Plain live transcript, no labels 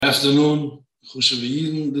afternoon.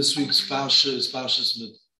 This week's Parsha is Parshas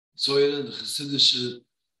with Zoyre, the Chassidische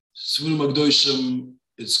Svurim HaKdoshim.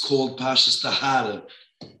 It's called Parshas Tahara.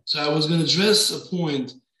 So I was going to address a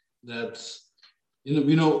point that,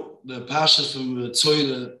 we know the Parsha from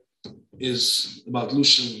Zoyre is about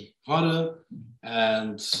Lushan Hara,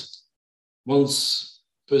 and once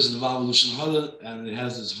a person involved with Lushan Hara, and it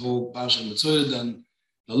has this whole Parsha with Zoyre, then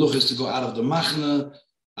the luch is to go out of the Machna,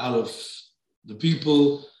 out of the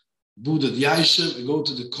people, Buddha Yaishev, and go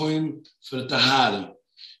to the coin for the Tahara.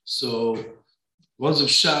 So, what's the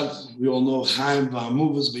pshat? We all know Chaim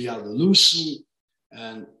V'Hamuvas B'Yad Lushan,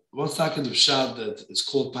 and what's the pshat that it's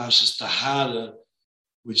called Parshas Tahara,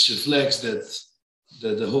 which reflects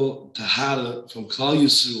that the whole Tahara from Klal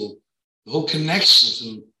Yisrael, the whole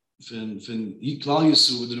connection from Klal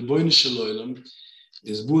Yisrael with the Rebbeinu Shalom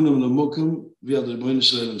is Bunam Lamukim via the Rebbeinu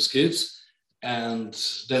Shalom skits, and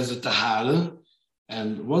there's the Tahara.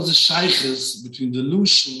 And what's the shaykhs between the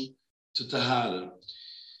Lushan to Tahara?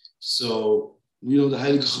 So, the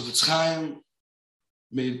Heilige Horowitz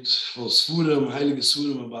made whole Svurim, Heilige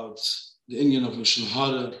Svurim about the Indian of Lushan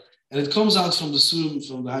Hara. And it comes out from the Svurim,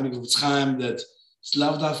 from the Heilige Horowitz that it's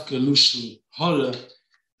lavdavka Lushan Hara,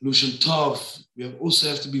 Lushan Tov. We also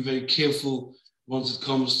have to be very careful once it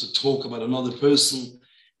comes to talk about another person.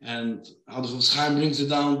 And how the Horowitz brings it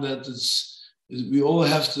down that we all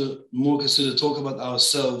have to more consider talk about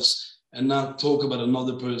ourselves and not talk about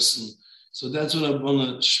another person. So that's what I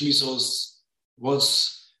want to shmiss us.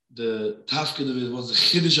 What's the tafkid of it? What's the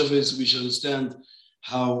chiddush of it? So we should understand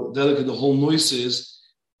how delicate the whole noise is.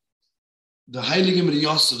 The Heilige Mir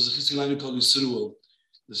Yosef, the Chizkilainu called Yisrael,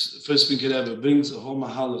 the first Pinker Rebbe, brings a whole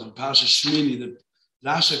mahalach in Pasha Shmini. The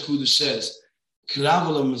Rasha Kudish says,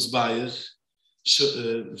 Kravala Mizbayach.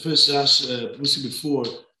 The first Rasha before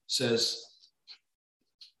says,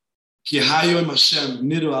 Ki hayo Hashem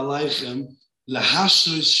niru aleichem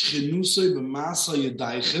lahashrish chinusoy b'masa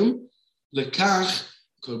yedaychem lekach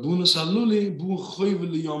korbunus haluli bu choyve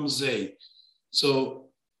liyom zei. So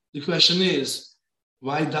the question is,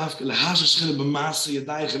 why dafka lahashrish chinu b'masa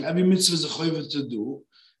yedaychem? Every mitzvah is a choyve to do.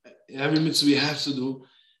 Every mitzvah we have to do.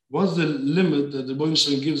 What's the limit that the Rebbeinu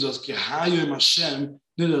Shalom gives us? Ki hayo Hashem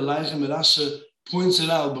niru aleichem. Rasha points it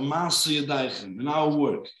out b'masa yedaychem in our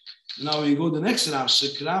work. Now we go to the next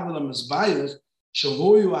Rashi, Kravala Mizbayach,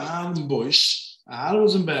 Shavoyu Aharon Boish. Aharon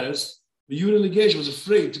was embarrassed. The Yudin Legesh was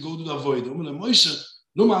afraid to go to the Avodah. Moshe,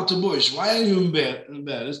 no matter Boish, why are you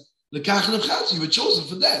embarrassed? You were chosen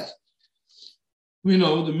for that. We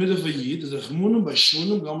know the middle of a Yid is a Chmunum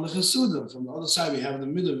Bashunim Gam Lechesudim. From the other side, we have the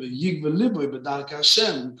middle of a Yig Veliboy B'Darka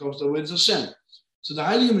Hashem. It comes to the words Hashem. So the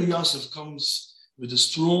Heilige Mir Yosef comes with a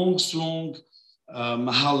strong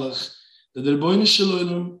mahalach that the Rebbeinu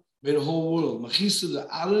Shalom made the whole world. Machisa the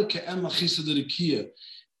Ara ke'em machisa the Rikiya.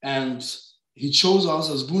 And he chose us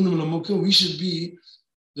as Bunim Lamukim. We should be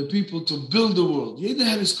the people to build the world. Jeder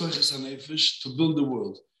have his koiches hanefesh to build the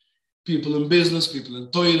world. People in business, people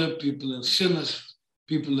in Torah, people in chinuch,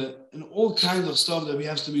 people in all kinds of stuff that we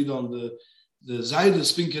have to be done. The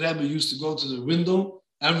Zayda Pinker Rebbe used to go to the window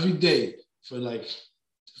every day for like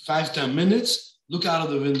 5-10 minutes, look out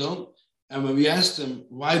of the window. And when we asked him,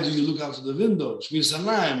 why do you look out of the window?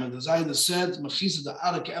 And the Zayda said,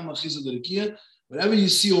 whatever you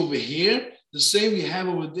see over here, the same we have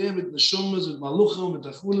over there with the Shumas, with Maluchim, with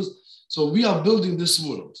Achulas. So we are building this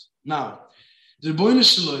world. Now, the Rebbeinu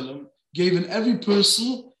Shalom gave in every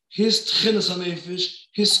person his Tchinas HaNefesh,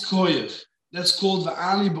 his Koyach. That's called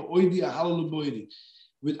Va'ali Ba'oidi Ahalu Ba'oidi.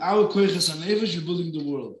 With our Koyachas HaNefesh, we're building the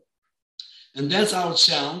world. And that's our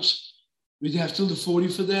challenge. We have till the 40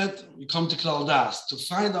 for that. We come to Klal Das to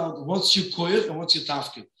find out what's your koyach and what's your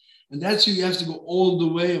tafkid. And that's you have to go all the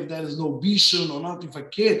way. If there is no bishon or nothing,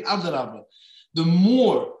 fakir, adarabba. The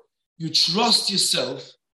more you trust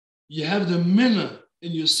yourself, you have the minna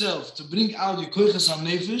in yourself to bring out your koyachas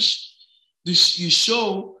hanefesh. You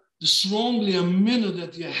show the strongly a minna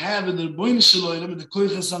that you have in the Rebbeinu Shalom, the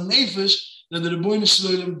koyachas hanefesh that the Rebbeinu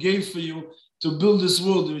Shalom gave for you to build this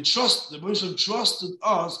world. The Rebbeinu Shalom trusted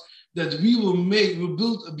us that we will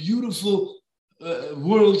build a beautiful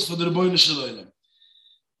world for the Rebbeinu Shalom.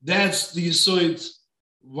 That's the Yisoid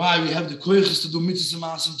why we have the koiches to do mitzvahs and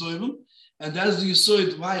ma'asim tovim, and that's the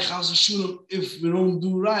Yisoid why Chas v'Shulam, if we don't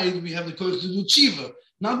do right, we have the koich to do tshiva.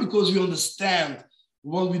 Not because we understand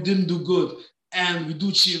what we didn't do good and we do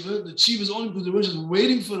tshiva. The tshiva is only because the Rebbeinu is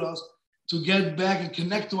waiting for us to get back and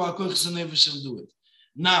connect to our koiches and nefesh and do it.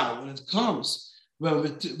 Now, when it comes, when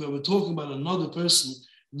we're talking about another person,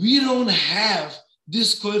 we don't have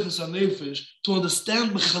this koyches hanefesh to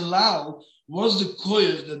understand b'chalal what's the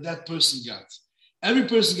koyach that person got. Every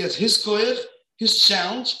person gets his koyach, his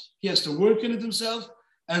challenge. He has to work in it himself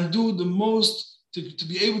and do the most to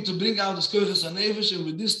be able to bring out his koiches hanefish, and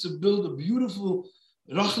with this to build a beautiful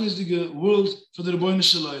rachnisdige world for the Rebbeinu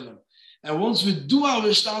Shalom. And once we do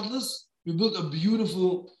our stadlis, we build a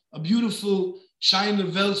beautiful shine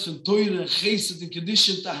Welt from Teure and Chesed and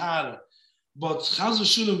Kedusha and Tahara. But Chaz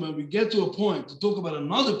v'Shulam, when we get to a point to talk about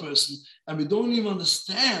another person and we don't even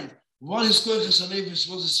understand what his koiches hanefish,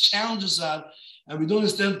 what his challenges are, and we don't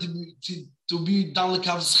understand to be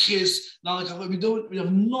dalekav's chis, we don't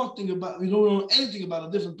know anything about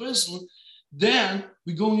a different person, then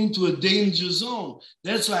we're going into a danger zone.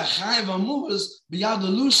 That's why Chayv Amuvas beyond the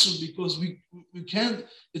Lusha, because we can't.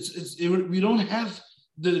 We don't have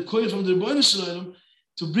the koyach from the Rebbeinu Shalom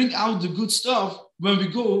to bring out the good stuff when we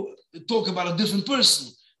go talk about a different person.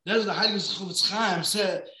 That's the Heilige Horowitz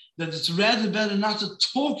said that it's rather better not to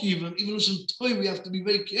talk even we have to be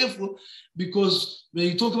very careful, because when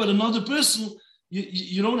you talk about another person,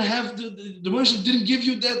 you don't have the Moshe didn't give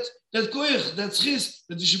you that koyach, that chis,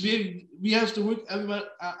 that you should be. We have to work everybody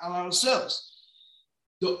on ourselves.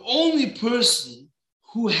 The only person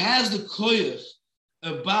who has the koyach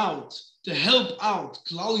about to help out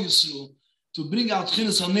Klal Yisrael to bring out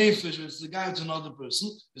chinas hanefesh, when it's the guy to another person,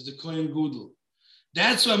 is the Kohen Gudel.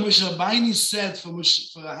 That's why Moshe Rabbeinu said for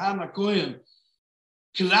Hana Kohen,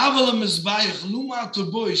 you have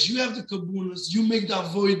the kabunas, you make the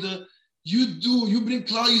avoida, you bring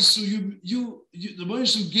Klal Yisrael, the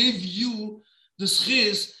Moshe gave you the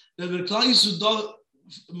schis that the Klal Yisrael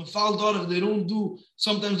they don't do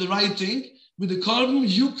sometimes the right thing. With the carbon,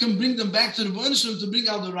 you can bring them back to the Moshe to bring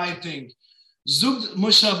out the right thing. Zug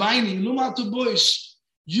Moshe Rabbeinu,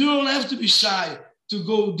 you don't have to be shy to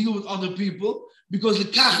go deal with other people, because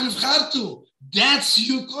that's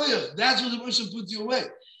your koyach. That's what the Moshe put you away.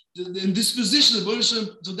 In this position, the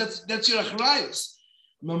Moshe, so that's your achrayas.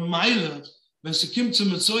 When she came to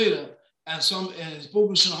Metzoira and spoke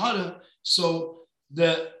with Tahara, so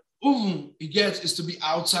the uvum he gets is to be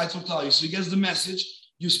outside from Klal. So he gets the message.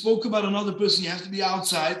 You spoke about another person, you have to be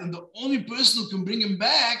outside, and the only person who can bring him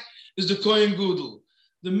back is the Kohen Gudel.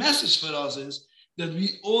 The message for us is that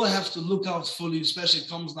we all have to look out fully, especially it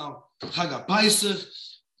comes now Chag HaPaisach.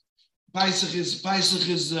 Paisach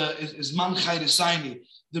is Man Chayresaini.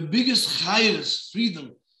 The biggest chayres,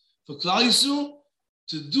 freedom for Klal Yisrael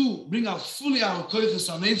to bring out fully our koiches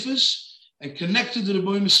hanefesh and connect to the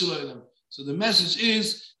Rebbeinu Shalom. So the message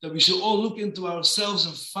is that we should all look into ourselves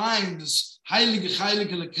and find this heilige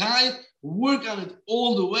lekai, work on it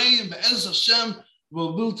all the way, and Be'ez Hashem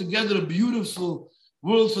will build together a beautiful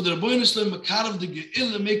world for the Rebbeinu Shalom, Makarav the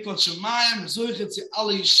Ge'il, make what Shemayim, Zoichet,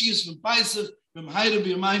 alle Yeshiyas from Paisach, from Hayre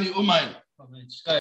B'Yamayni Umayim.